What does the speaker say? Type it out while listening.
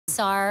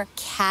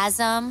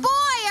Pixar-chasm. Boy,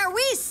 are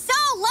we so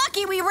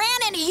lucky we ran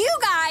into you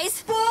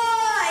guys! Boy,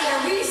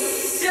 are we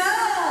so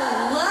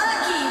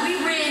lucky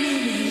we ran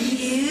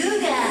into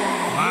you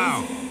guys!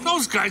 Wow,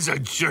 those guys are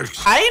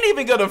jerks. I ain't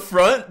even gonna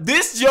front.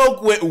 This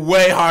joke went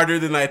way harder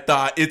than I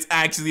thought. It's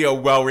actually a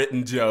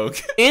well-written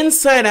joke.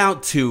 Inside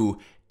Out 2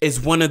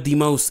 is one of the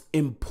most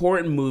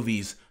important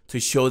movies to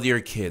show to your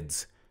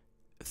kids.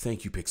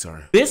 Thank you,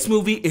 Pixar. This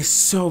movie is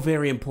so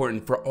very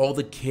important for all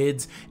the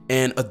kids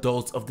and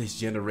adults of this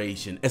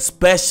generation,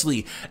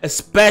 especially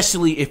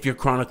if you're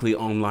chronically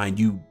online.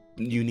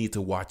 You need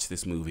to watch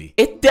this movie.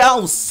 It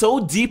delves so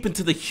deep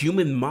into the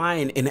human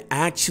mind and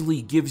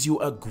actually gives you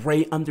a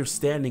great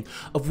understanding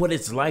of what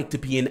it's like to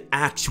be an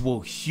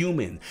actual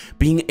human,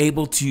 being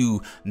able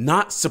to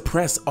not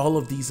suppress all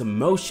of these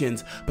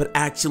emotions, but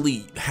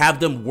actually have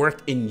them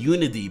work in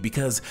unity,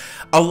 because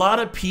a lot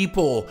of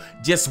people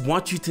just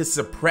want you to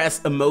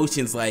suppress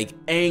emotions like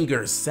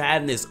anger,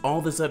 sadness, all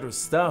this other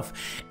stuff,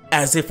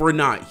 as if we're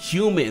not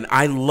human.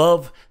 I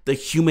love the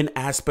human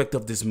aspect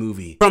of this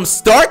movie. From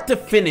start to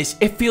finish,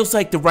 it feels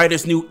like the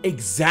writers knew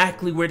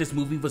exactly where this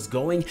movie was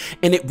going,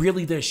 and it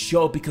really does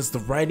show, because the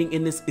writing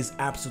in this is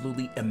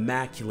absolutely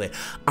immaculate.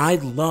 I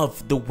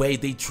love the way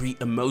they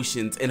treat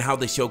emotions and how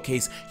they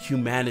showcase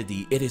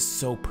humanity. It is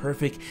so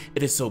perfect,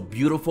 it is so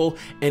beautiful,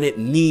 and it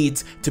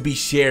needs to be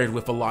shared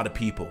with a lot of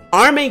people.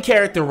 Our main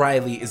character,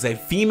 Riley, is a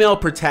female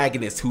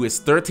protagonist who is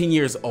 13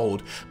 years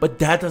old, but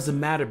that doesn't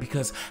matter,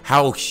 because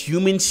how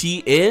human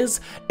she is,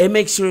 it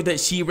makes sure that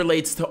she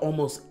relates to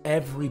almost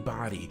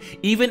everybody.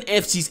 Even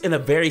if she's in a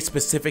very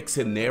specific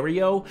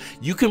scenario,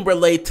 you can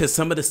relate to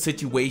some of the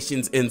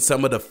situations and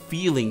some of the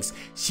feelings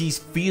she's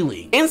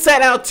feeling.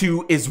 Inside Out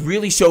 2 is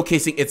really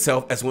showcasing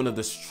itself as one of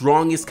the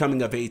strongest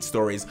coming of age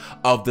stories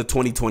of the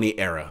 2020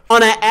 era.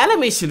 On an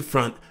animation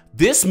front,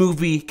 this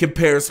movie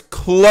compares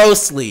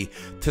closely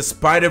to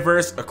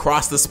Spider-Verse,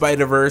 Across the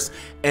Spider-Verse,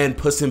 and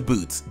Puss in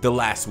Boots: The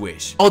Last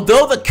Wish.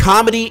 Although the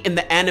comedy and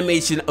the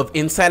animation of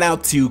Inside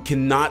Out 2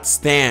 cannot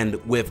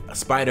stand with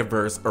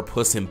Spider-Verse or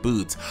Puss in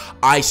Boots,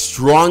 I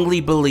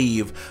strongly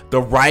believe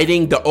the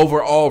writing, the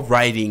overall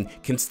writing,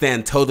 can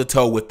stand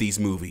toe-to-toe with these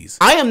movies.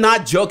 I am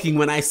not joking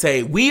when I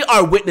say we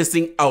are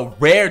witnessing a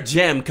rare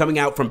gem coming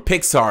out from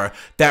Pixar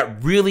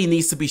that really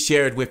needs to be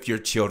shared with your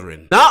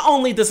children. Not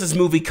only does this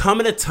movie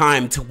come at a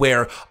time to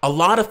where a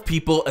lot of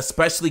people,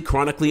 especially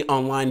chronically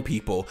online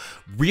people,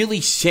 really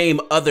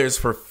shame others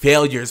for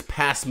failures,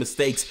 past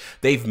mistakes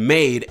they've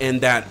made, and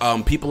that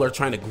people are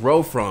trying to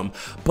grow from,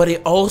 but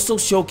it also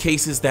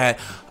showcases that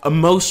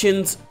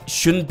emotions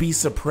shouldn't be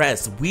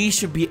suppressed. We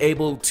should be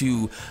able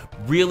to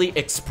really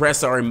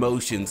express our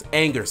emotions,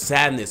 anger,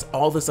 sadness,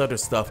 all this other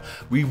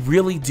stuff. We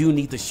really do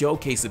need to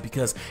showcase it,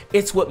 because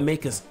it's what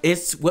makes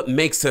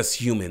us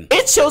human.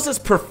 It shows us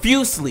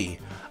profusely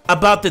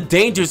about the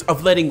dangers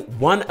of letting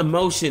one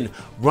emotion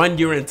run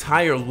your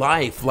entire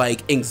life,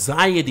 like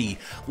anxiety,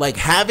 like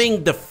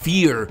having the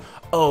fear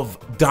of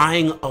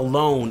dying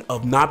alone,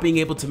 of not being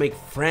able to make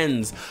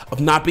friends, of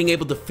not being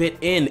able to fit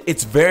in.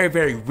 It's very,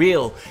 very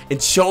real,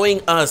 and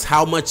showing us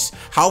how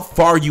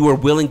far you are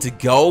willing to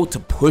go to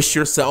push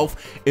yourself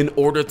in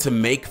order to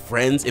make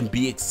friends and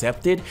be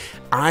accepted.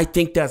 I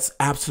think that's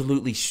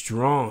absolutely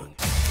strong.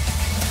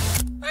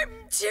 I'm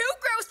too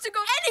gross to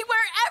go anywhere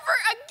ever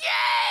again!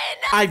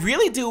 I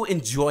really do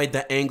enjoy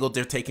the angle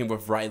they're taking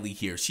with Riley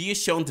here. She is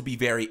shown to be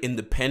very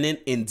independent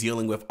in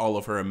dealing with all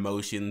of her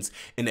emotions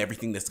and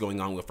everything that's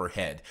going on with her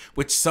head,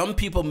 which some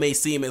people may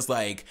seem as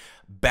like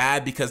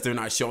bad because they're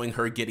not showing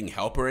her getting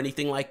help or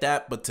anything like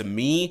that. But to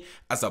me,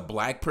 as a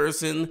black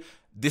person,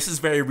 this is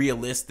very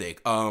realistic.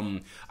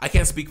 I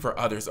can't speak for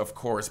others, of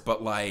course,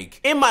 but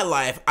like in my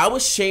life, I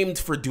was shamed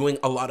for doing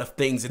a lot of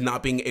things and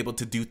not being able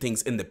to do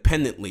things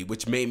independently,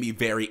 which made me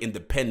very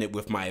independent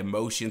with my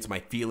emotions, my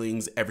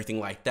feelings, everything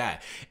like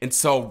that. And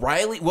so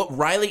what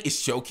Riley is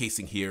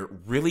showcasing here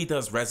really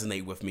does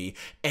resonate with me,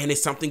 and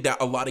it's something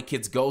that a lot of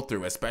kids go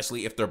through,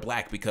 especially if they're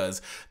black,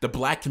 because the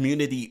black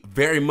community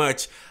very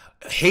much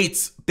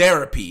hates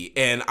therapy,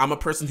 and I'm a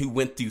person who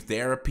went through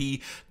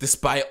therapy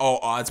despite all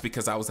odds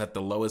because I was at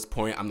the lowest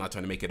point. I'm not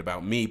trying to make it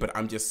about me, but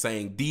I'm just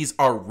saying these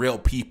are real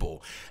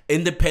people,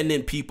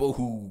 independent people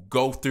who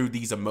go through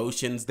these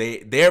emotions.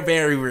 They're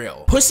very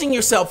real. Pushing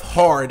yourself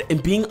hard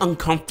and being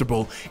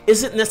uncomfortable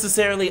isn't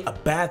necessarily a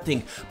bad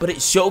thing, but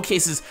it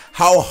showcases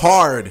how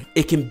hard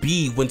it can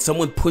be when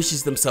someone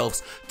pushes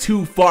themselves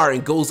too far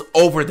and goes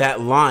over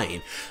that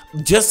line.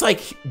 Just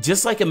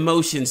like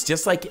emotions,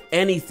 just like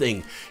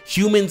anything,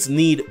 humans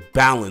need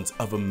balance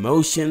of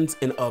emotions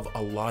and of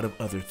a lot of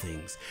other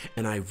things.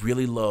 And I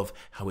really love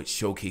how it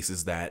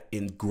showcases that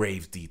in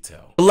grave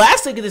detail. The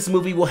last thing of this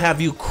movie will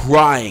have you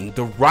crying.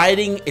 The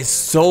writing is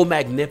so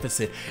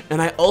magnificent. And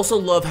I also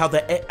love how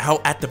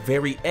at the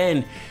very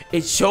end,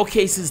 it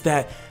showcases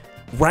that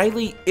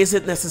Riley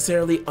isn't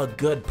necessarily a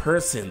good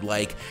person.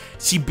 Like,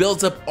 she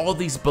builds up all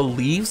these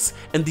beliefs,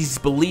 and these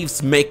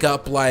beliefs make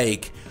up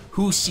like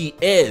who she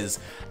is.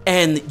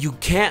 And you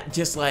can't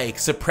just like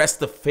suppress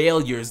the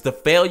failures. The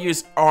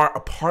failures are a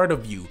part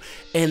of you.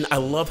 And I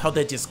love how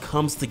that just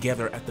comes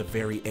together at the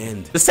very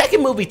end. The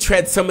second movie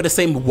treads some of the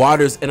same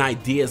waters and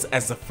ideas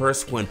as the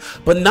first one.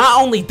 But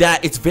not only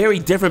that, it's very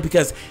different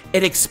because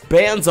it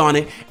expands on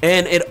it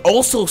and it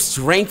also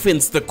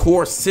strengthens the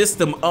core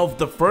system of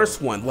the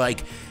first one.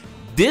 Like,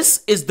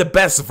 this is the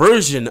best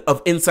version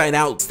of Inside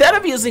Out. Instead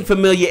of using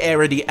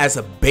familiarity as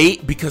a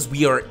bait, because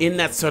we are in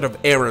that sort of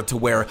era to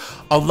where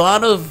a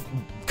lot of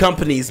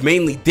companies,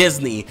 mainly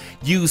Disney,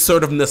 use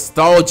sort of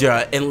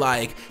nostalgia and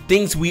like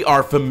things we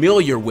are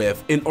familiar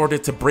with in order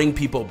to bring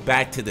people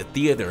back to the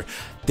theater.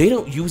 They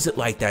don't use it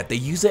like that. They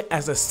use it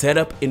as a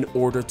setup in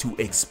order to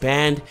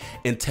expand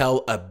and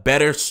tell a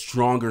better,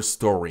 stronger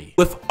story.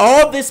 With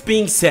all this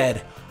being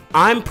said,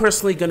 I'm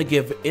personally gonna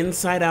give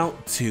Inside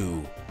Out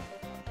 2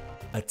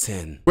 a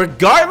 10.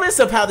 Regardless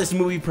of how this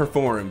movie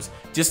performs,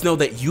 just know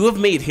that you have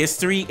made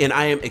history and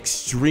I am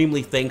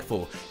extremely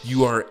thankful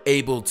you are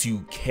able to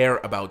care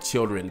about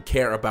children,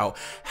 care about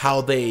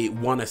how they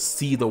want to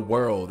see the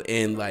world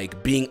and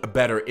like being a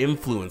better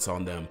influence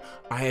on them.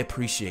 I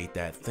appreciate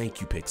that.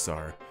 Thank you,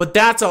 Pixar. But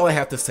that's all I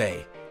have to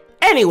say.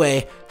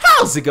 Anyway,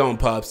 how's it going,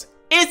 pups?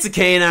 It's a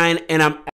Canine and I'm